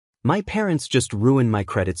My parents just ruined my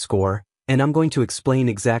credit score, and I'm going to explain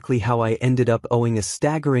exactly how I ended up owing a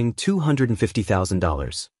staggering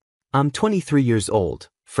 $250,000. I'm 23 years old,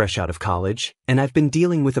 fresh out of college, and I've been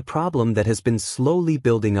dealing with a problem that has been slowly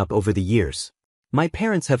building up over the years. My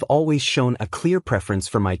parents have always shown a clear preference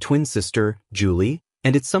for my twin sister, Julie,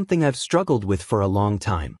 and it's something I've struggled with for a long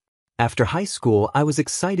time. After high school, I was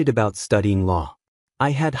excited about studying law.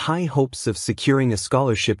 I had high hopes of securing a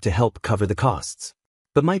scholarship to help cover the costs.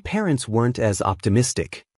 But my parents weren't as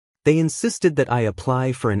optimistic. They insisted that I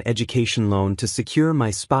apply for an education loan to secure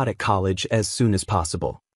my spot at college as soon as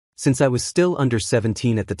possible. Since I was still under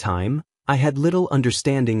 17 at the time, I had little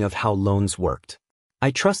understanding of how loans worked.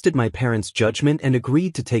 I trusted my parents' judgment and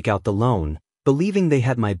agreed to take out the loan, believing they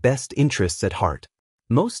had my best interests at heart.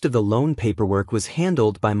 Most of the loan paperwork was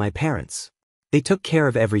handled by my parents. They took care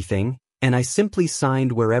of everything, and I simply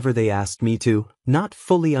signed wherever they asked me to, not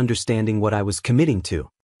fully understanding what I was committing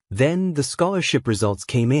to. Then the scholarship results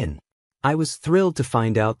came in. I was thrilled to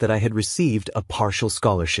find out that I had received a partial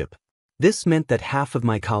scholarship. This meant that half of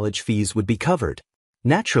my college fees would be covered.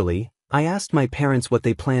 Naturally, I asked my parents what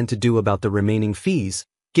they planned to do about the remaining fees,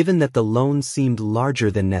 given that the loan seemed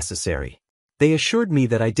larger than necessary. They assured me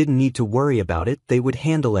that I didn't need to worry about it, they would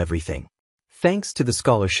handle everything. Thanks to the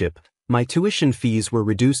scholarship, my tuition fees were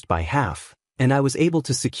reduced by half, and I was able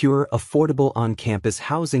to secure affordable on-campus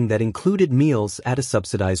housing that included meals at a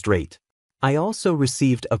subsidized rate. I also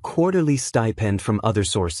received a quarterly stipend from other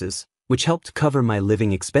sources, which helped cover my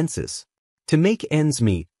living expenses. To make ends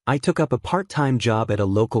meet, I took up a part-time job at a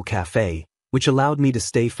local cafe, which allowed me to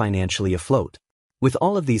stay financially afloat. With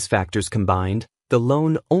all of these factors combined, the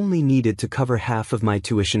loan only needed to cover half of my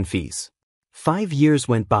tuition fees. 5 years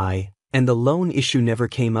went by, and the loan issue never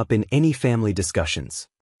came up in any family discussions.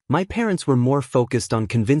 My parents were more focused on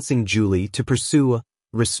convincing Julie to pursue a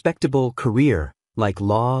respectable career, like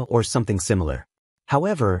law or something similar.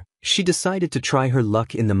 However, she decided to try her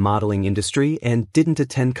luck in the modeling industry and didn't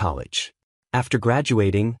attend college. After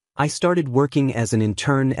graduating, I started working as an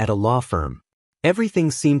intern at a law firm.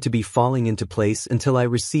 Everything seemed to be falling into place until I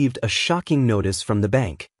received a shocking notice from the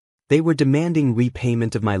bank. They were demanding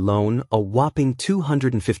repayment of my loan, a whopping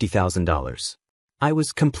 $250,000. I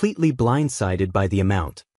was completely blindsided by the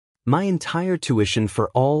amount. My entire tuition for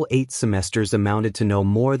all 8 semesters amounted to no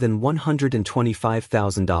more than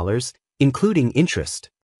 $125,000, including interest.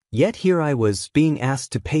 Yet here I was being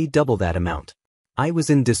asked to pay double that amount. I was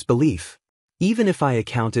in disbelief. Even if I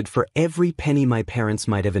accounted for every penny my parents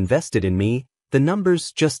might have invested in me, the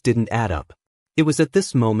numbers just didn't add up. It was at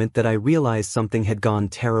this moment that I realized something had gone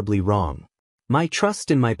terribly wrong. My trust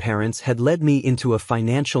in my parents had led me into a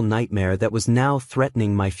financial nightmare that was now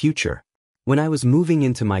threatening my future. When I was moving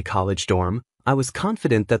into my college dorm, I was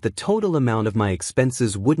confident that the total amount of my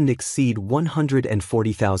expenses wouldn't exceed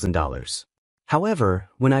 $140,000. However,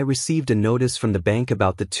 when I received a notice from the bank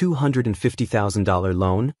about the $250,000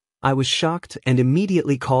 loan, I was shocked and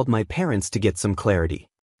immediately called my parents to get some clarity.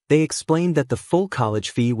 They explained that the full college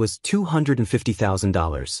fee was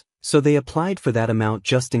 $250,000, so they applied for that amount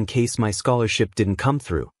just in case my scholarship didn't come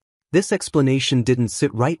through. This explanation didn't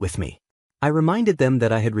sit right with me. I reminded them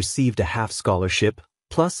that I had received a half scholarship,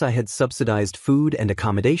 plus I had subsidized food and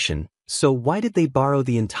accommodation, so why did they borrow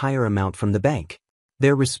the entire amount from the bank?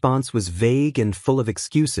 Their response was vague and full of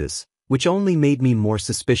excuses, which only made me more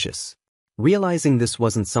suspicious. Realizing this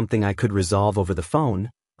wasn't something I could resolve over the phone,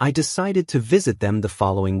 I decided to visit them the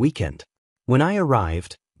following weekend. When I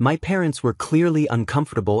arrived, my parents were clearly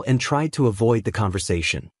uncomfortable and tried to avoid the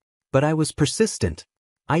conversation. But I was persistent.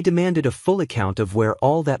 I demanded a full account of where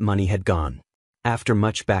all that money had gone. After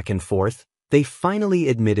much back and forth, they finally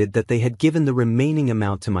admitted that they had given the remaining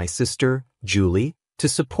amount to my sister, Julie, to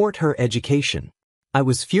support her education. I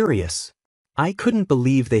was furious. I couldn't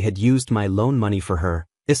believe they had used my loan money for her,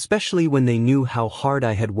 especially when they knew how hard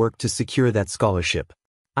I had worked to secure that scholarship.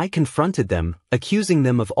 I confronted them, accusing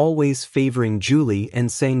them of always favoring Julie and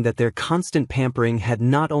saying that their constant pampering had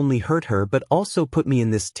not only hurt her but also put me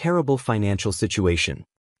in this terrible financial situation.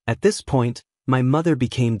 At this point, my mother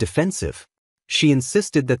became defensive. She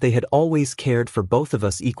insisted that they had always cared for both of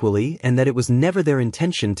us equally and that it was never their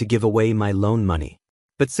intention to give away my loan money.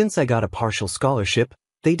 But since I got a partial scholarship,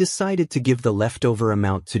 they decided to give the leftover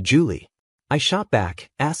amount to Julie. I shot back,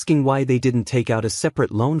 asking why they didn't take out a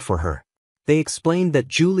separate loan for her. They explained that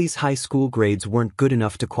Julie's high school grades weren't good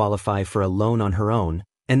enough to qualify for a loan on her own,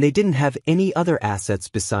 and they didn't have any other assets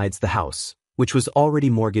besides the house, which was already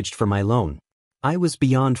mortgaged for my loan. I was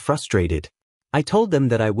beyond frustrated. I told them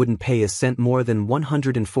that I wouldn't pay a cent more than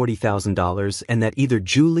 $140,000 and that either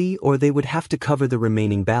Julie or they would have to cover the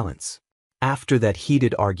remaining balance. After that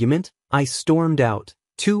heated argument, I stormed out,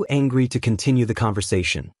 too angry to continue the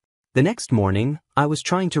conversation. The next morning, I was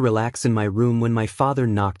trying to relax in my room when my father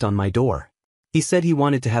knocked on my door. He said he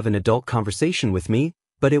wanted to have an adult conversation with me,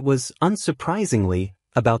 but it was, unsurprisingly,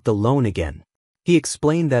 about the loan again. He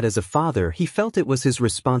explained that as a father, he felt it was his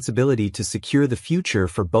responsibility to secure the future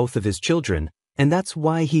for both of his children, and that's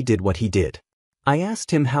why he did what he did. I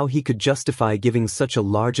asked him how he could justify giving such a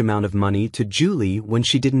large amount of money to Julie when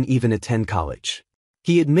she didn't even attend college.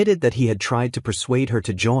 He admitted that he had tried to persuade her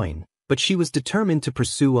to join, but she was determined to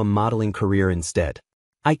pursue a modeling career instead.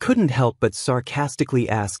 I couldn't help but sarcastically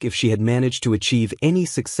ask if she had managed to achieve any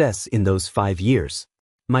success in those 5 years.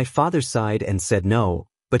 My father sighed and said no,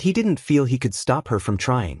 but he didn't feel he could stop her from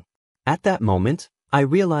trying. At that moment, I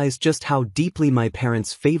realized just how deeply my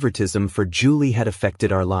parents' favoritism for Julie had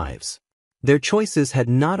affected our lives. Their choices had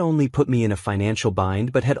not only put me in a financial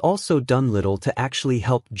bind but had also done little to actually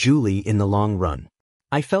help Julie in the long run.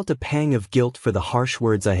 I felt a pang of guilt for the harsh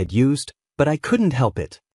words I had used, but I couldn't help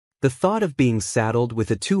it. The thought of being saddled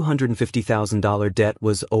with a $250,000 debt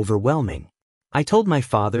was overwhelming. I told my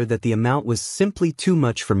father that the amount was simply too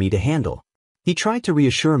much for me to handle. He tried to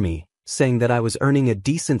reassure me, saying that I was earning a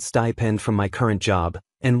decent stipend from my current job,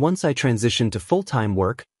 and once I transitioned to full-time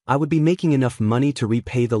work, I would be making enough money to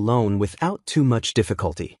repay the loan without too much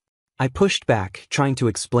difficulty. I pushed back, trying to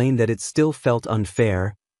explain that it still felt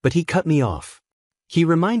unfair, but he cut me off. He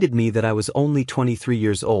reminded me that I was only 23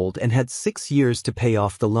 years old and had 6 years to pay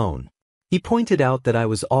off the loan. He pointed out that I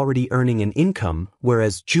was already earning an income,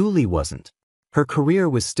 whereas Julie wasn't. Her career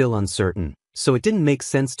was still uncertain, so it didn't make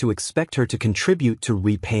sense to expect her to contribute to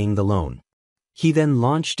repaying the loan. He then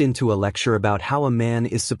launched into a lecture about how a man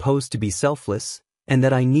is supposed to be selfless, and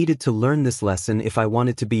that I needed to learn this lesson if I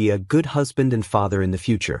wanted to be a good husband and father in the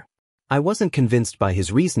future. I wasn't convinced by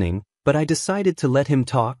his reasoning, but I decided to let him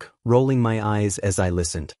talk, rolling my eyes as I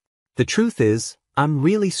listened. The truth is, I'm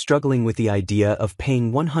really struggling with the idea of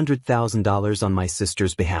paying $100,000 on my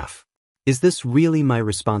sister's behalf. Is this really my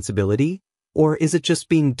responsibility? Or is it just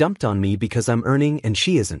being dumped on me because I'm earning and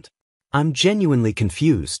she isn't? I'm genuinely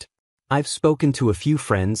confused. I've spoken to a few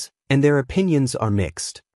friends, and their opinions are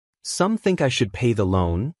mixed. Some think I should pay the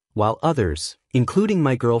loan, while others, including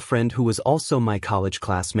my girlfriend who was also my college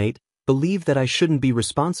classmate, believe that I shouldn't be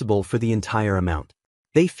responsible for the entire amount.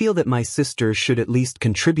 They feel that my sister should at least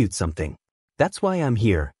contribute something. That's why I'm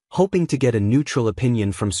here, hoping to get a neutral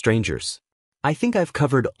opinion from strangers. I think I've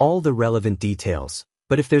covered all the relevant details,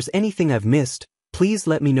 but if there's anything I've missed, please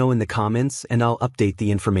let me know in the comments and I'll update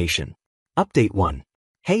the information. Update 1.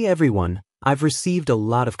 Hey everyone, I've received a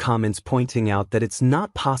lot of comments pointing out that it's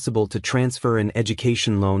not possible to transfer an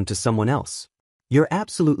education loan to someone else. You're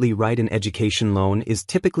absolutely right. An education loan is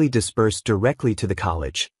typically disbursed directly to the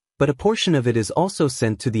college, but a portion of it is also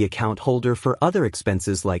sent to the account holder for other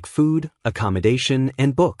expenses like food, accommodation,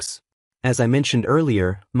 and books. As I mentioned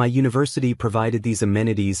earlier, my university provided these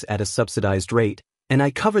amenities at a subsidized rate, and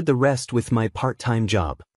I covered the rest with my part-time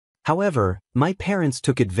job. However, my parents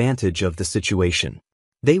took advantage of the situation.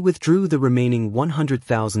 They withdrew the remaining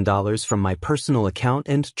 $100,000 from my personal account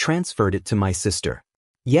and transferred it to my sister.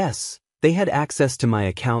 Yes, they had access to my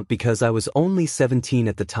account because I was only 17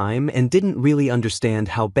 at the time and didn't really understand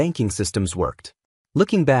how banking systems worked.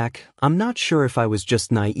 Looking back, I'm not sure if I was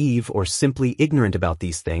just naive or simply ignorant about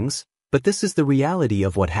these things, but this is the reality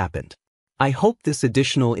of what happened. I hope this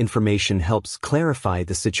additional information helps clarify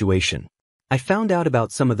the situation. I found out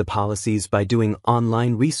about some of the policies by doing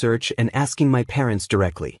online research and asking my parents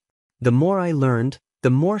directly. The more I learned, the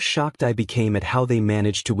more shocked I became at how they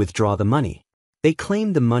managed to withdraw the money. They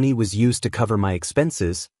claimed the money was used to cover my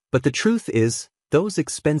expenses, but the truth is, those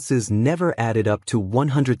expenses never added up to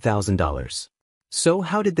 $100,000. So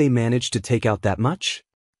how did they manage to take out that much?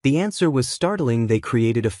 The answer was startling. They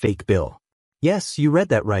created a fake bill. Yes, you read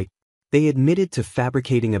that right. They admitted to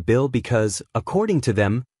fabricating a bill because, according to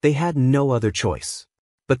them, they had no other choice.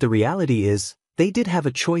 But the reality is, they did have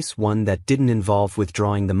a choice, one that didn't involve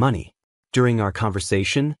withdrawing the money. During our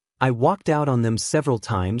conversation, I walked out on them several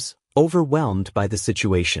times, overwhelmed by the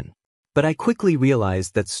situation. But I quickly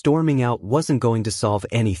realized that storming out wasn't going to solve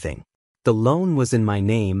anything. The loan was in my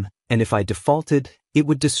name, and if I defaulted, it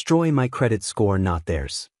would destroy my credit score, not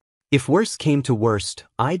theirs. If worst came to worst,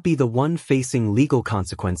 I'd be the one facing legal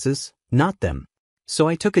consequences, not them. So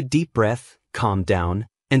I took a deep breath, calmed down,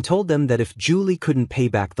 and told them that if Julie couldn't pay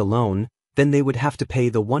back the loan, then they would have to pay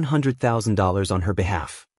the $100,000 on her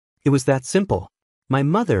behalf. It was that simple. My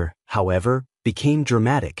mother, however, became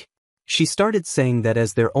dramatic. She started saying that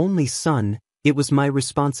as their only son, it was my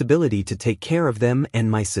responsibility to take care of them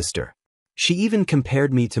and my sister. She even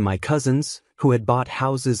compared me to my cousins, who had bought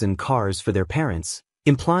houses and cars for their parents,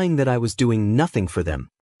 implying that I was doing nothing for them.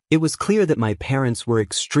 It was clear that my parents were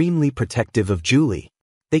extremely protective of Julie.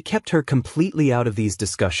 They kept her completely out of these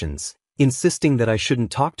discussions, insisting that I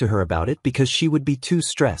shouldn't talk to her about it because she would be too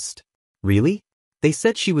stressed. Really? They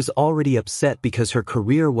said she was already upset because her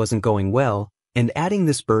career wasn't going well, and adding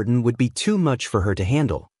this burden would be too much for her to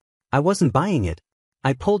handle. I wasn't buying it.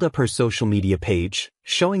 I pulled up her social media page,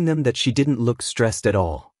 showing them that she didn't look stressed at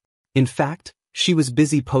all. In fact, she was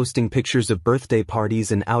busy posting pictures of birthday parties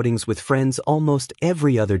and outings with friends almost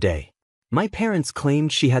every other day. My parents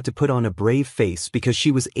claimed she had to put on a brave face because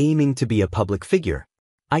she was aiming to be a public figure.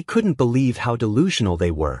 I couldn't believe how delusional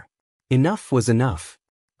they were. Enough was enough.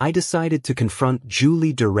 I decided to confront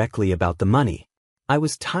Julie directly about the money. I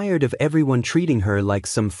was tired of everyone treating her like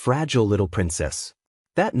some fragile little princess.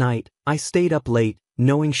 That night, I stayed up late,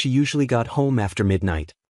 knowing she usually got home after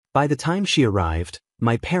midnight. By the time she arrived,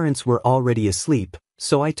 my parents were already asleep,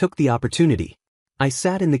 so I took the opportunity. I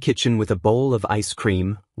sat in the kitchen with a bowl of ice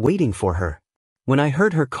cream, waiting for her. When I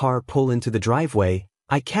heard her car pull into the driveway,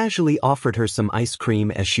 I casually offered her some ice cream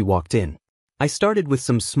as she walked in. I started with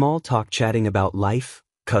some small talk chatting about life,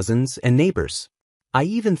 cousins, and neighbors. I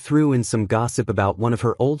even threw in some gossip about one of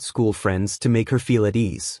her old school friends to make her feel at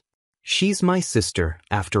ease. She's my sister,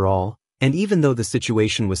 after all, and even though the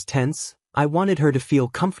situation was tense, I wanted her to feel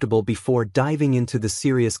comfortable before diving into the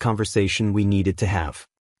serious conversation we needed to have.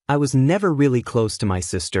 I was never really close to my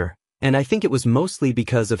sister, and I think it was mostly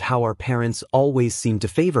because of how our parents always seemed to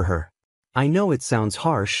favor her. I know it sounds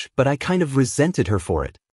harsh, but I kind of resented her for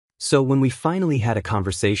it. So when we finally had a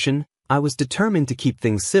conversation, I was determined to keep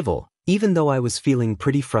things civil, even though I was feeling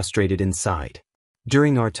pretty frustrated inside.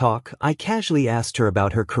 During our talk, I casually asked her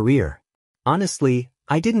about her career. Honestly,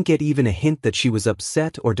 I didn't get even a hint that she was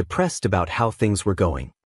upset or depressed about how things were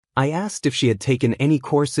going. I asked if she had taken any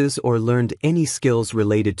courses or learned any skills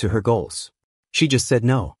related to her goals. She just said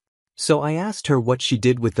no. So I asked her what she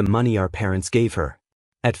did with the money our parents gave her.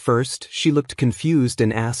 At first, she looked confused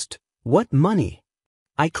and asked, "What money?"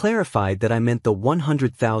 I clarified that I meant the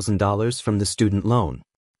 $100,000 from the student loan.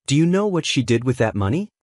 "Do you know what she did with that money?"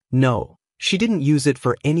 "No, she didn't use it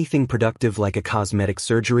for anything productive like a cosmetic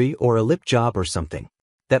surgery or a lip job or something.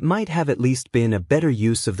 That might have at least been a better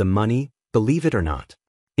use of the money, believe it or not.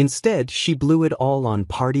 Instead, she blew it all on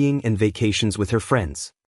partying and vacations with her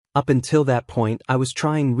friends." Up until that point, I was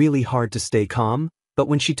trying really hard to stay calm, but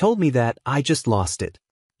when she told me that, I just lost it.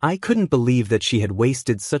 I couldn't believe that she had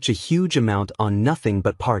wasted such a huge amount on nothing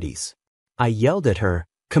but parties. I yelled at her,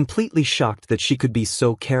 completely shocked that she could be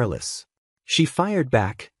so careless. She fired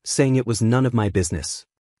back, saying it was none of my business.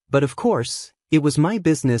 But of course, it was my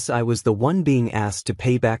business. I was the one being asked to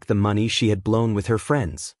pay back the money she had blown with her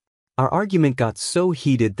friends. Our argument got so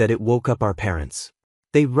heated that it woke up our parents.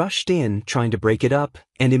 They rushed in, trying to break it up,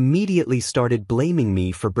 and immediately started blaming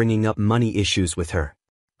me for bringing up money issues with her.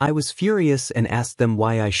 I was furious and asked them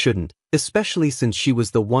why I shouldn't, especially since she was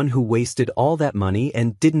the one who wasted all that money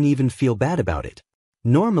and didn't even feel bad about it.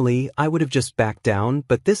 Normally, I would have just backed down,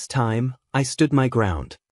 but this time, I stood my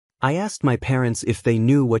ground. I asked my parents if they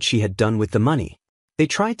knew what she had done with the money. They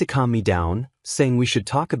tried to calm me down, saying we should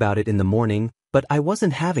talk about it in the morning, but I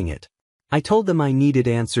wasn't having it. I told them I needed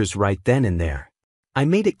answers right then and there. I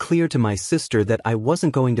made it clear to my sister that I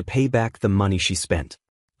wasn't going to pay back the money she spent.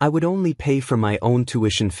 I would only pay for my own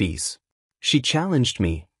tuition fees. She challenged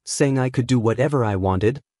me, saying I could do whatever I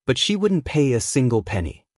wanted, but she wouldn't pay a single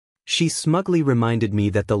penny. She smugly reminded me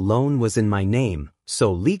that the loan was in my name,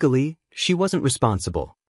 so legally, she wasn't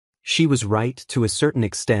responsible. She was right to a certain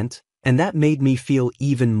extent, and that made me feel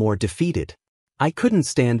even more defeated. I couldn't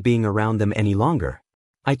stand being around them any longer.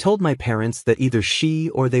 I told my parents that either she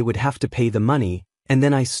or they would have to pay the money, and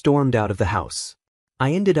then I stormed out of the house.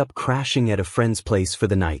 I ended up crashing at a friend's place for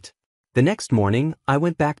the night. The next morning, I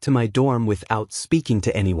went back to my dorm without speaking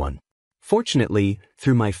to anyone. Fortunately,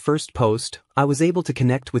 through my first post, I was able to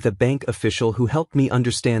connect with a bank official who helped me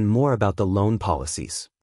understand more about the loan policies.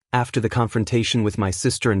 After the confrontation with my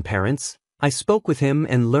sister and parents, I spoke with him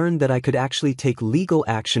and learned that I could actually take legal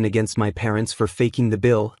action against my parents for faking the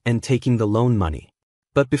bill and taking the loan money.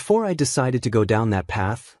 But before I decided to go down that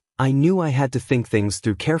path, I knew I had to think things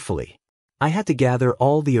through carefully. I had to gather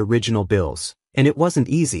all the original bills, and it wasn't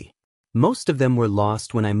easy. Most of them were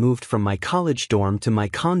lost when I moved from my college dorm to my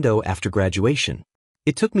condo after graduation.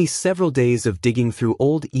 It took me several days of digging through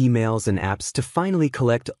old emails and apps to finally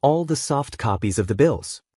collect all the soft copies of the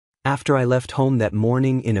bills. After I left home that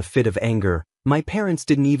morning in a fit of anger, my parents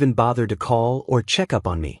didn't even bother to call or check up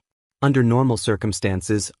on me. Under normal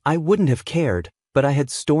circumstances, I wouldn't have cared, but I had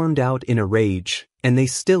stormed out in a rage, and they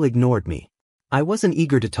still ignored me. I wasn't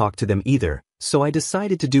eager to talk to them either, so I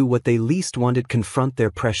decided to do what they least wanted: confront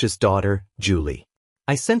their precious daughter, Julie.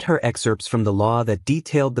 I sent her excerpts from the law that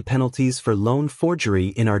detailed the penalties for loan forgery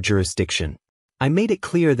in our jurisdiction. I made it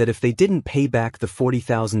clear that if they didn't pay back the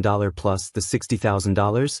 $40,000 plus the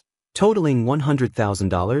 $60,000, totaling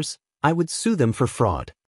 $100,000, I would sue them for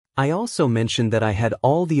fraud. I also mentioned that I had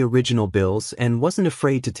all the original bills and wasn't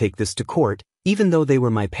afraid to take this to court, even though they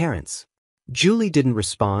were my parents. Julie didn't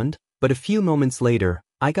respond, but a few moments later,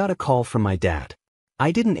 I got a call from my dad.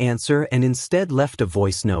 I didn't answer and instead left a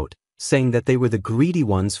voice note, saying that they were the greedy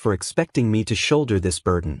ones for expecting me to shoulder this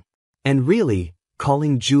burden. And really,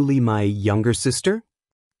 calling Julie my younger sister?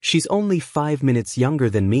 She's only 5 minutes younger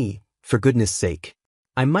than me, for goodness sake.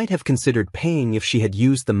 I might have considered paying if she had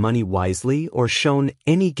used the money wisely or shown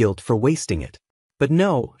any guilt for wasting it. But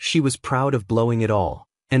no, she was proud of blowing it all,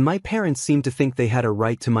 and my parents seemed to think they had a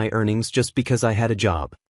right to my earnings just because I had a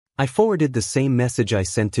job. I forwarded the same message I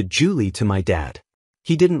sent to Julie to my dad.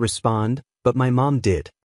 He didn't respond, but my mom did.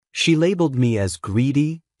 She labeled me as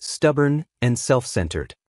greedy, stubborn, and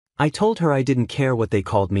self-centered. I told her I didn't care what they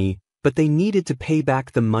called me, but they needed to pay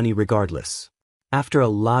back the money regardless. After a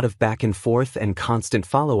lot of back and forth and constant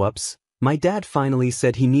follow-ups, my dad finally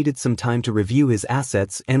said he needed some time to review his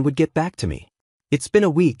assets and would get back to me. It's been a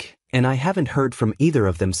week, and I haven't heard from either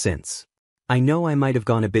of them since. I know I might have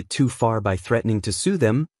gone a bit too far by threatening to sue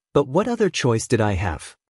them, but what other choice did I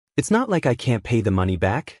have? It's not like I can't pay the money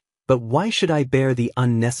back, but why should I bear the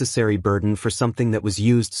unnecessary burden for something that was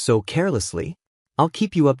used so carelessly? I'll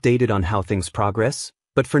keep you updated on how things progress,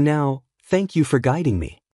 but for now, thank you for guiding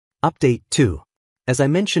me. Update 2. As I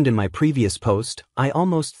mentioned in my previous post, I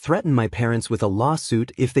almost threatened my parents with a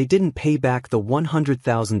lawsuit if they didn't pay back the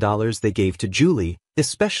 $100,000 they gave to Julie,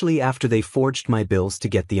 especially after they forged my bills to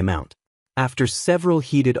get the amount. After several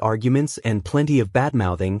heated arguments and plenty of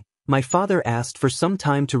badmouthing, my father asked for some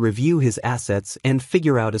time to review his assets and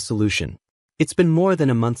figure out a solution. It's been more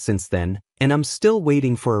than a month since then, and I'm still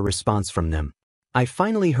waiting for a response from them. I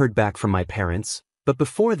finally heard back from my parents, but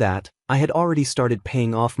before that, I had already started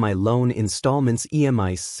paying off my loan installments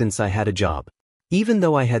EMIs since I had a job. Even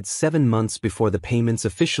though I had 7 months before the payments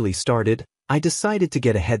officially started, I decided to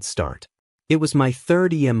get a head start. It was my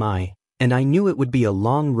third EMI, and I knew it would be a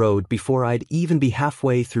long road before I'd even be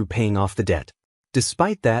halfway through paying off the debt.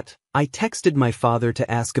 Despite that, I texted my father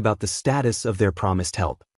to ask about the status of their promised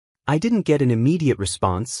help. I didn't get an immediate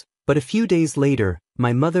response, but a few days later,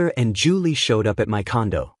 my mother and Julie showed up at my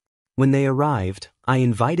condo. When they arrived, I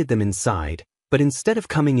invited them inside, but instead of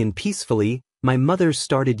coming in peacefully, my mother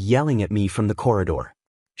started yelling at me from the corridor.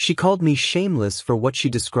 She called me shameless for what she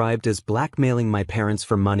described as blackmailing my parents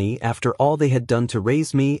for money after all they had done to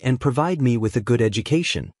raise me and provide me with a good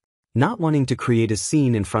education. Not wanting to create a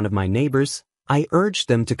scene in front of my neighbors, I urged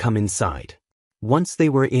them to come inside. Once they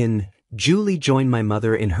were in, Julie joined my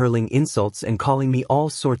mother in hurling insults and calling me all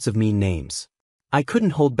sorts of mean names. I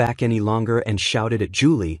couldn't hold back any longer and shouted at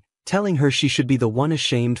Julie, telling her she should be the one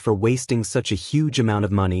ashamed for wasting such a huge amount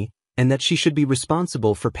of money, and that she should be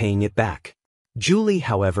responsible for paying it back. Julie,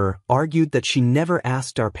 however, argued that she never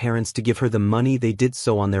asked our parents to give her the money, they did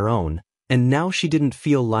so on their own, and now she didn't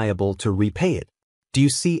feel liable to repay it. Do you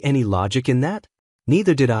see any logic in that?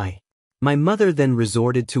 Neither did I. My mother then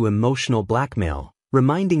resorted to emotional blackmail,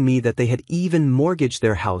 reminding me that they had even mortgaged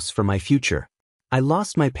their house for my future. I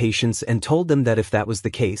lost my patience and told them that if that was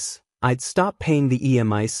the case, I'd stop paying the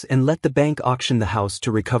EMIs and let the bank auction the house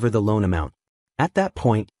to recover the loan amount. At that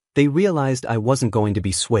point, they realized I wasn't going to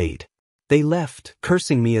be swayed. They left,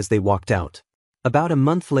 cursing me as they walked out. About a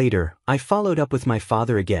month later, I followed up with my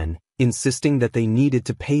father again, insisting that they needed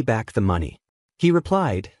to pay back the money. He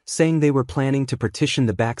replied, saying they were planning to partition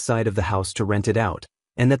the backside of the house to rent it out,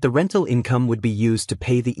 and that the rental income would be used to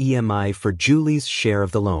pay the EMI for Julie's share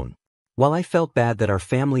of the loan. While I felt bad that our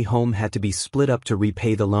family home had to be split up to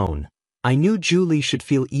repay the loan, I knew Julie should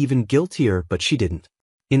feel even guiltier, but she didn't.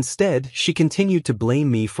 Instead, she continued to blame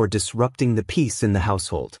me for disrupting the peace in the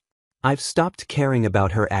household. I've stopped caring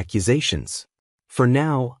about her accusations. For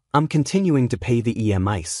now, I'm continuing to pay the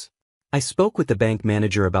EMIs. I spoke with the bank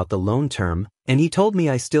manager about the loan term, and he told me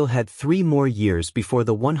I still had 3 more years before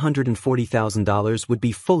the $140,000 would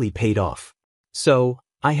be fully paid off. So,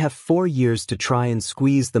 I have 4 years to try and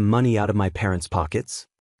squeeze the money out of my parents' pockets.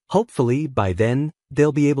 Hopefully, by then,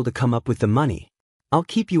 they'll be able to come up with the money. I'll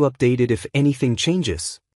keep you updated if anything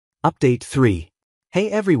changes. Update 3.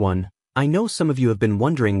 Hey everyone, I know some of you have been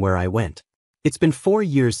wondering where I went. It's been 4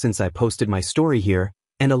 years since I posted my story here,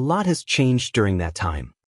 and a lot has changed during that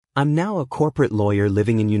time. I'm now a corporate lawyer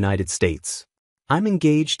living in United States. I'm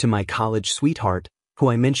engaged to my college sweetheart, who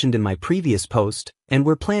I mentioned in my previous post, and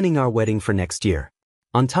we're planning our wedding for next year.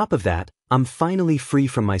 On top of that, I'm finally free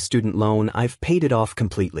from my student loan. I've paid it off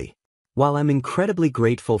completely. While I'm incredibly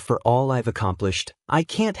grateful for all I've accomplished, I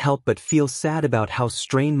can't help but feel sad about how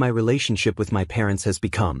strained my relationship with my parents has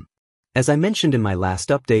become. As I mentioned in my last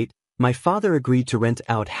update, my father agreed to rent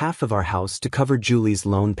out half of our house to cover Julie's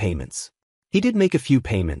loan payments. He did make a few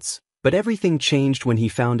payments, but everything changed when he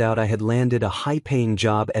found out I had landed a high-paying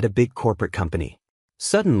job at a big corporate company.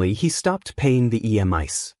 Suddenly, he stopped paying the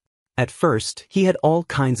EMIs. At first, he had all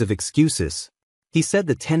kinds of excuses. He said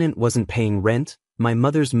the tenant wasn't paying rent, my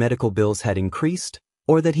mother's medical bills had increased,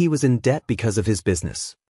 or that he was in debt because of his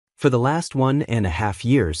business. For the last 1.5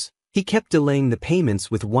 years, he kept delaying the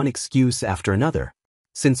payments with one excuse after another.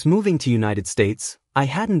 Since moving to United States, I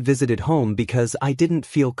hadn't visited home because I didn't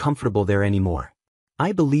feel comfortable there anymore.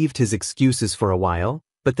 I believed his excuses for a while,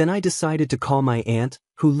 but then I decided to call my aunt,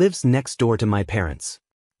 who lives next door to my parents.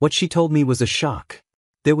 What she told me was a shock.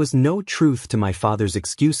 There was no truth to my father's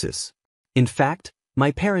excuses. In fact,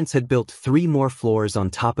 my parents had built 3 more floors on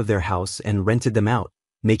top of their house and rented them out,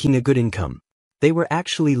 making a good income. They were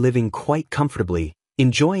actually living quite comfortably,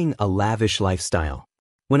 enjoying a lavish lifestyle.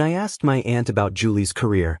 When I asked my aunt about Julie's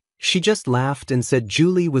career, she just laughed and said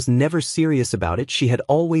Julie was never serious about it. She had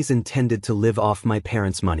always intended to live off my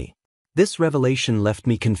parents' money. This revelation left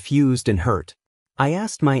me confused and hurt. I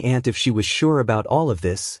asked my aunt if she was sure about all of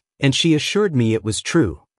this, and she assured me it was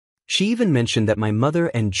true. She even mentioned that my mother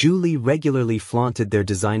and Julie regularly flaunted their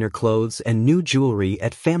designer clothes and new jewelry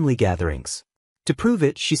at family gatherings. To prove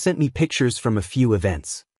it, she sent me pictures from a few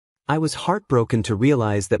events. I was heartbroken to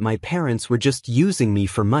realize that my parents were just using me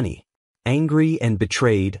for money. Angry and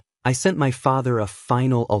betrayed, I sent my father a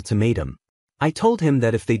final ultimatum. I told him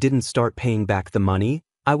that if they didn't start paying back the money,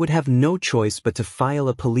 I would have no choice but to file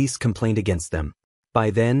a police complaint against them.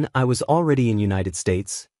 By then, I was already in United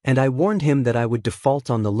States, and I warned him that I would default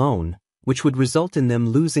on the loan, which would result in them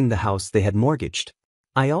losing the house they had mortgaged.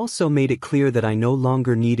 I also made it clear that I no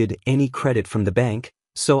longer needed any credit from the bank,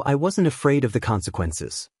 so I wasn't afraid of the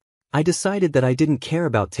consequences. I decided that I didn't care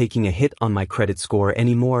about taking a hit on my credit score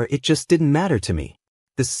anymore. It just didn't matter to me.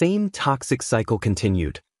 The same toxic cycle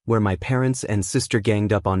continued, where my parents and sister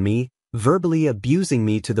ganged up on me, verbally abusing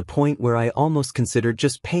me to the point where I almost considered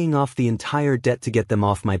just paying off the entire debt to get them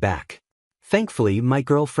off my back. Thankfully, my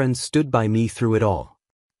girlfriend stood by me through it all.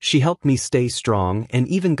 She helped me stay strong and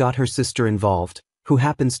even got her sister involved, who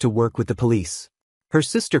happens to work with the police. Her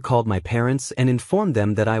sister called my parents and informed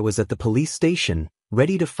them that I was at the police station,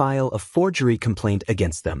 ready to file a forgery complaint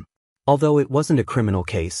against them. Although it wasn't a criminal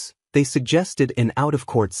case, they suggested an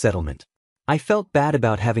out-of-court settlement. I felt bad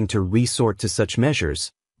about having to resort to such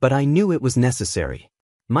measures, but I knew it was necessary.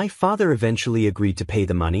 My father eventually agreed to pay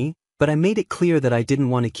the money, but I made it clear that I didn't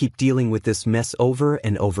want to keep dealing with this mess over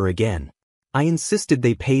and over again. I insisted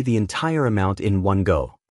they pay the entire amount in one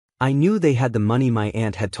go. I knew they had the money. My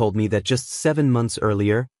aunt had told me that just 7 months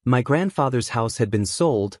earlier, my grandfather's house had been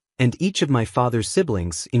sold, and each of my father's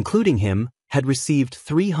siblings, including him, had received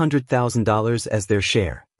 $300,000 as their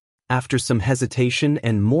share. After some hesitation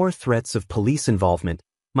and more threats of police involvement,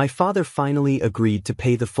 my father finally agreed to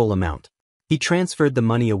pay the full amount. He transferred the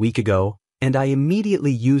money a week ago, and I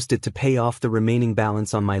immediately used it to pay off the remaining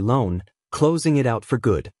balance on my loan, closing it out for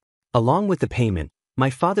good. Along with the payment, my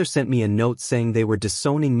father sent me a note saying they were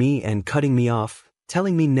disowning me and cutting me off,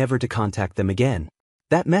 telling me never to contact them again.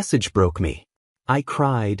 That message broke me. I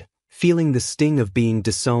cried, feeling the sting of being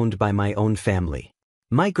disowned by my own family.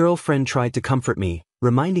 My girlfriend tried to comfort me,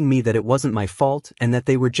 reminding me that it wasn't my fault and that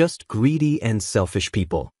they were just greedy and selfish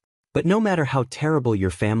people. But no matter how terrible your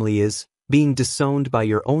family is, being disowned by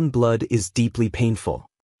your own blood is deeply painful.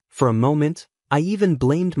 For a moment, I even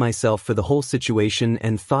blamed myself for the whole situation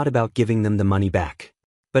and thought about giving them the money back.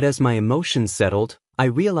 But as my emotions settled, I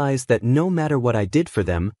realized that no matter what I did for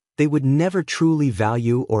them, they would never truly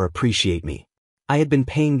value or appreciate me. I had been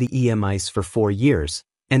paying the EMIs for 4 years,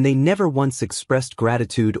 and they never once expressed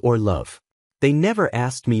gratitude or love. They never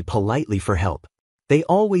asked me politely for help. They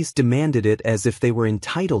always demanded it as if they were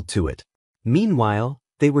entitled to it. Meanwhile,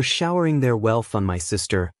 they were showering their wealth on my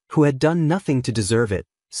sister, who had done nothing to deserve it,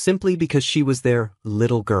 simply because she was their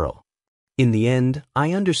little girl. In the end,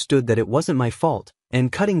 I understood that it wasn't my fault,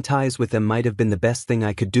 and cutting ties with them might have been the best thing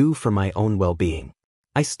I could do for my own well-being.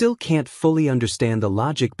 I still can't fully understand the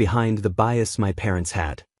logic behind the bias my parents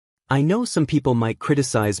had. I know some people might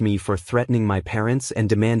criticize me for threatening my parents and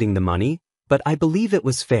demanding the money, but I believe it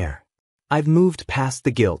was fair. I've moved past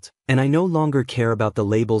the guilt, and I no longer care about the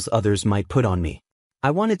labels others might put on me.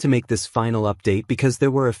 I wanted to make this final update because there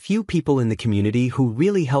were a few people in the community who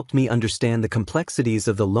really helped me understand the complexities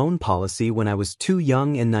of the loan policy when I was too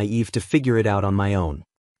young and naive to figure it out on my own.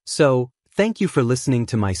 So, thank you for listening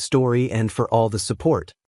to my story and for all the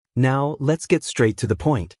support. Now, let's get straight to the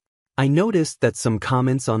point. I noticed that some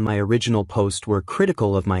comments on my original post were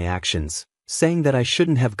critical of my actions, saying that I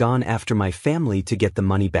shouldn't have gone after my family to get the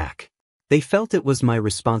money back. They felt it was my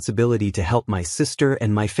responsibility to help my sister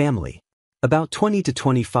and my family. About 20 to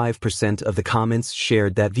 25% of the comments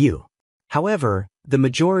shared that view. However, the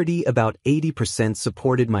majority, about 80%,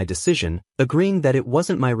 supported my decision, agreeing that it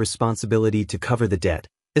wasn't my responsibility to cover the debt,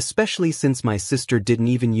 especially since my sister didn't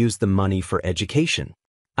even use the money for education.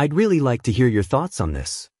 I'd really like to hear your thoughts on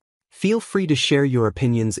this. Feel free to share your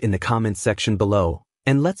opinions in the comments section below,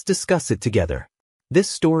 and let's discuss it together. This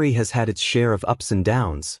story has had its share of ups and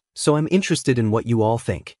downs, so I'm interested in what you all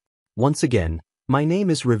think. Once again, my name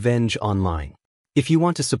is Revenge Online. If you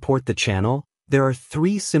want to support the channel, there are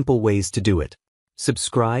 3 simple ways to do it.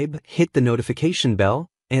 Subscribe, hit the notification bell,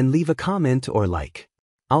 and leave a comment or like.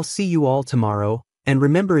 I'll see you all tomorrow, and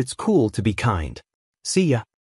remember, it's cool to be kind. See ya.